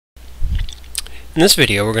In this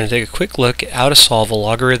video, we're going to take a quick look at how to solve a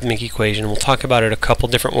logarithmic equation. We'll talk about it a couple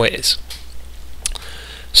different ways.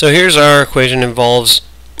 So here's our equation. It involves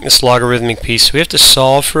this logarithmic piece. So we have to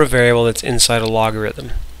solve for a variable that's inside a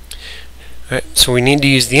logarithm. Alright, so we need to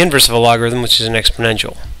use the inverse of a logarithm, which is an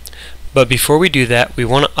exponential. But before we do that, we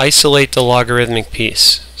want to isolate the logarithmic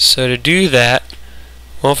piece. So to do that,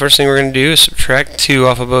 well, first thing we're going to do is subtract 2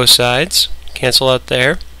 off of both sides. Cancel out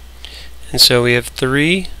there. And so we have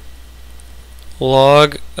 3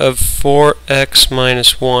 log of 4x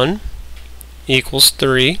minus 1 equals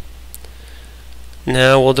 3.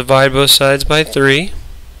 Now we'll divide both sides by 3.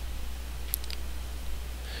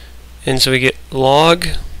 And so we get log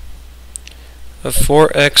of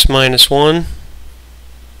 4x minus 1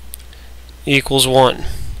 equals 1.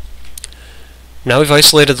 Now we've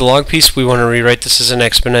isolated the log piece, we want to rewrite this as an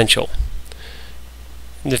exponential.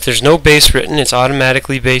 If there's no base written, it's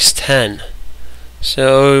automatically base 10.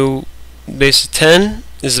 So base of 10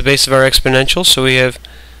 is the base of our exponential, so we have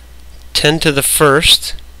 10 to the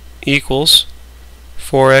first equals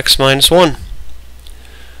 4x minus 1.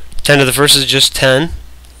 10 to the first is just 10,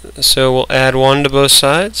 so we'll add 1 to both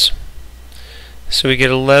sides. So we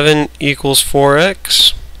get 11 equals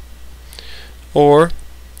 4x, or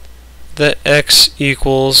that x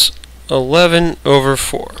equals 11 over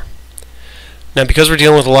 4. Now, because we're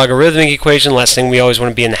dealing with a logarithmic equation, last thing we always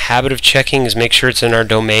want to be in the habit of checking is make sure it's in our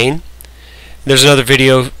domain. There's another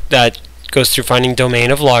video that goes through finding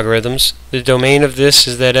domain of logarithms. The domain of this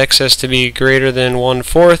is that x has to be greater than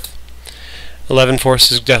 1/4.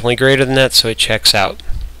 11/4 is definitely greater than that, so it checks out.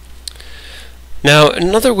 Now,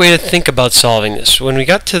 another way to think about solving this, when we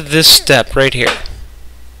got to this step right here,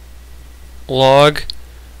 log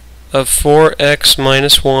of 4x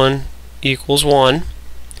minus 1 equals 1,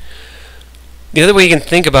 the other way you can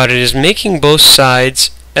think about it is making both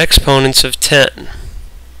sides exponents of 10.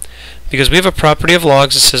 Because we have a property of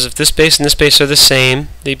logs that says if this base and this base are the same,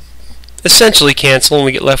 they essentially cancel and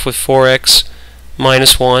we get left with 4x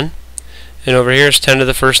minus 1. And over here is 10 to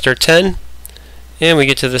the first or 10. And we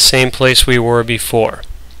get to the same place we were before.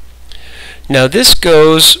 Now this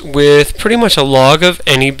goes with pretty much a log of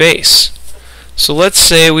any base. So let's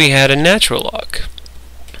say we had a natural log.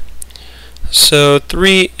 So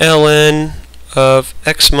 3 ln of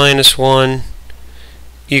x minus 1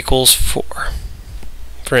 equals 4.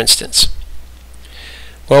 For instance.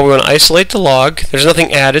 Well, we want to isolate the log. There's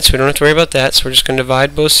nothing added, so we don't have to worry about that. So we're just going to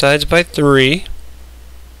divide both sides by 3.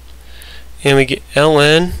 And we get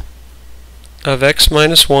ln of x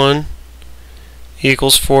minus 1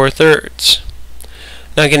 equals 4/3.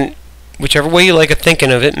 Now again, whichever way you like of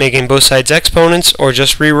thinking of it, making both sides exponents or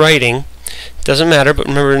just rewriting, doesn't matter, but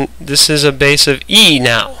remember this is a base of e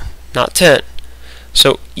now, not 10.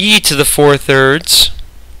 So e to the 4/3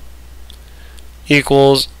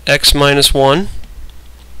 equals x minus 1.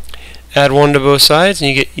 Add 1 to both sides and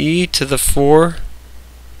you get e to the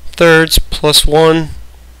 4/3 plus 1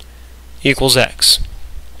 equals x.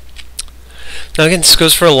 Now again, this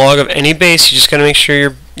goes for a log of any base. You just got to make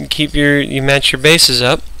sure you match your bases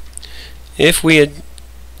up. If we had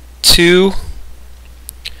 2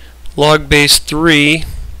 log base 3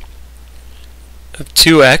 of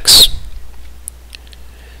 2x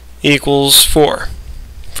equals 4,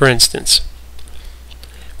 for instance.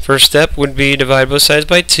 First step would be divide both sides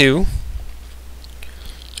by 2,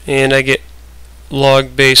 and I get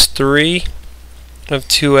log base 3 of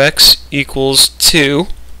 2x equals 2.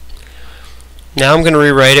 Now I'm going to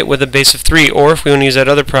rewrite it with a base of 3, or if we want to use that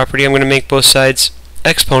other property, I'm going to make both sides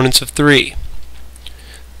exponents of 3.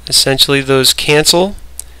 Essentially those cancel,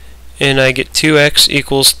 and I get 2x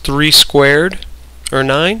equals 3 squared, or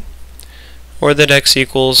 9, or that x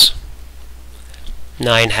equals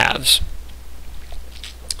 9/2.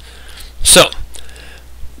 So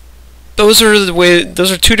those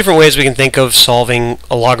are two different ways we can think of solving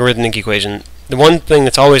a logarithmic equation. The one thing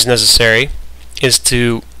that's always necessary is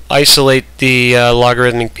to isolate the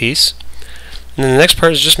logarithmic piece. And then the next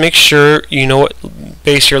part is just make sure you know what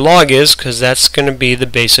base your log is, because that's going to be the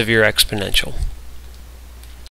base of your exponential.